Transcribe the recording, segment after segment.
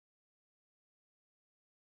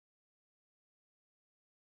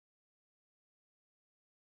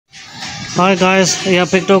Hi guys, yeah,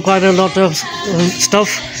 picked up quite a lot of stuff.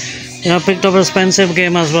 Yeah, picked up an expensive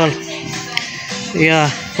game as well. Yeah,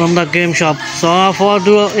 from the game shop. So I thought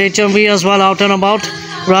do a HMV as well, out and about.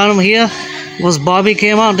 Random here was Barbie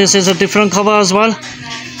came out. This is a different cover as well.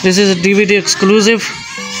 This is a DVD exclusive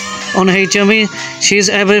on HMV. She's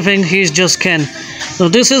everything, he's just Ken. So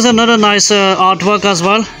this is another nice artwork as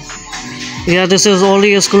well. Yeah, this is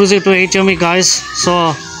only exclusive to HMV guys.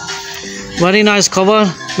 So very nice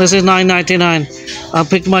cover. This is $9.99. I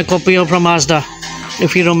picked my copy up from Mazda,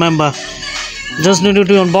 if you remember. Just need to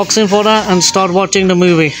do unboxing for that and start watching the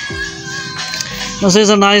movie. This is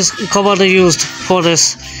a nice cover they used for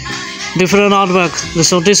this. Different artwork.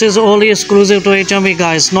 So this is only exclusive to HMV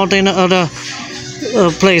guys, not in other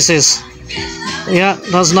places. Yeah,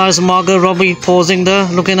 that's nice. Margot Robbie posing there,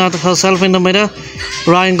 looking at herself in the mirror.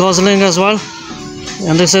 Ryan Gosling as well.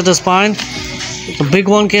 And this is the spine. The big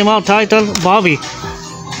one came out, titled Barbie.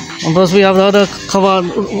 And plus we have the other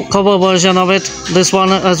cover version of it. This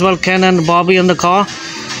one as well, Ken and Barbie in the car.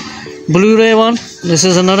 Blu-ray one. This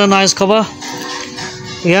is another nice cover.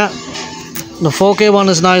 Yeah, the 4K one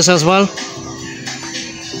is nice as well.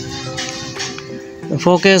 The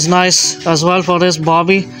 4K is nice as well for this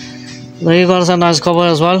Barbie. There you go, a nice cover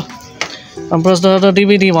as well. And plus the other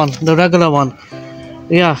DVD one, the regular one.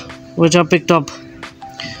 Yeah, which I picked up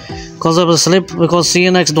because of the slip, because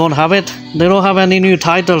CNX don't have it. They don't have any new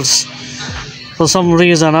titles for some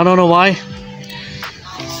reason. I don't know why.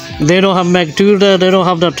 They don't have Meg 2 there. They don't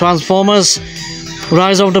have the Transformers,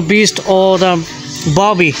 Rise of the Beast, or the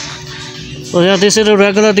Barbie. So yeah, this is a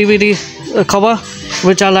regular DVD cover,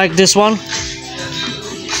 which I like this one.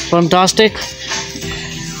 Fantastic.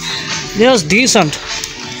 Yes, decent.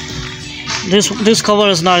 This cover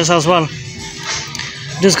is nice as well.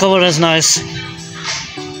 This cover is nice.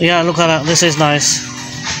 Yeah, look at that. This is nice.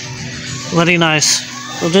 Very nice.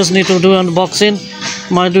 So just need to do unboxing.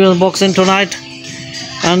 Might do unboxing tonight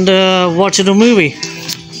and watch the movie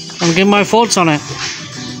and give my thoughts on it.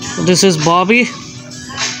 So this is Barbie.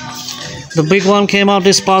 The big one came out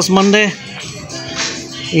this past Monday.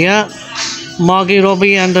 Yeah, Margot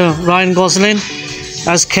Robbie and Ryan Gosling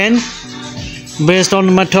as Ken, based on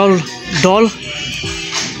Mattel doll.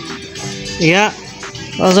 Yeah,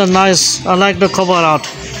 that's a nice. I like the cover art.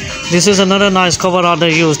 This is another nice cover art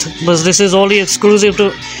they used, but this is only exclusive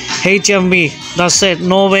to HMV. That's it.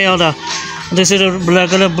 No way other. This is a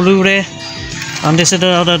regular Blu-ray, and this is the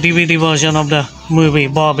other DVD version of the movie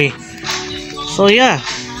Barbie. So yeah.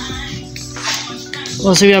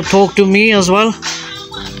 Also, we have Talk to Me as well.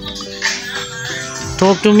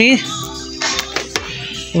 Talk to Me.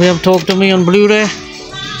 We have Talk to Me on Blu-ray.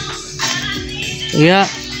 Yeah.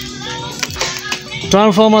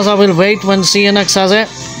 Transformers, I will wait when CNX has it.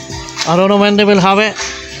 I don't know when they will have it.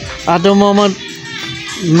 At the moment,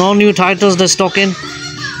 no new titles they're stocking.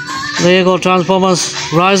 There you go, Transformers,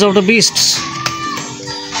 Rise of the Beasts.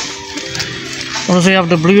 Also, you have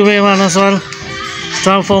the Blu-ray one as well.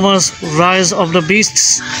 Transformers, Rise of the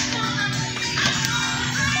Beasts.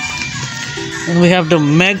 And we have the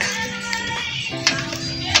Meg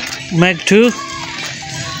 2,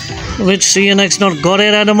 which CNX not got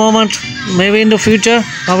it at the moment. Maybe in the future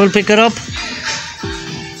I will pick it up.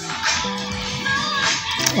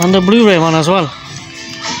 And the Blu-ray one as well.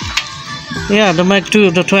 Yeah, the Meg 2,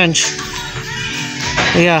 the trench.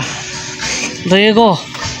 Yeah, there you go.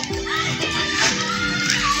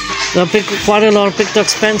 I picked quite a lot. Picked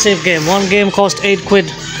expensive game. One game cost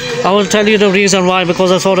 £8. I will tell you the reason why,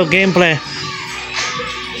 because I saw the gameplay.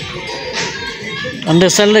 And they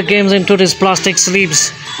sell the games into these plastic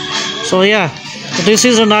sleeves. So yeah, this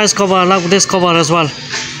is a nice cover. I like this cover as well.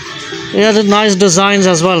 Yeah, the nice designs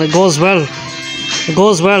as well. It goes well. It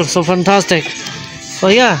goes well. So fantastic. So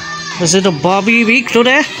yeah, this is the Barbie week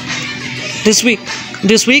today. This week.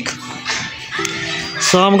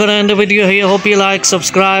 So I'm gonna end the video here. Hope you like,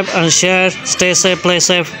 subscribe and share. Stay safe, play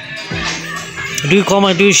safe. Do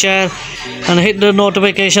comment, do share, and hit the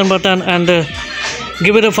notification button, and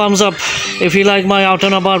give it a thumbs up if you like my out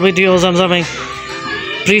and about videos and something.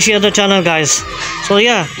 Appreciate the channel guys. So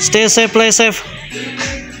yeah, stay safe, play safe.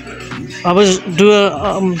 I will do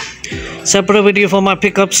a separate video for my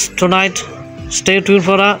pickups tonight. Stay tuned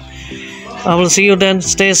for that. I will see you then.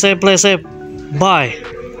 Stay safe, play safe. Bye.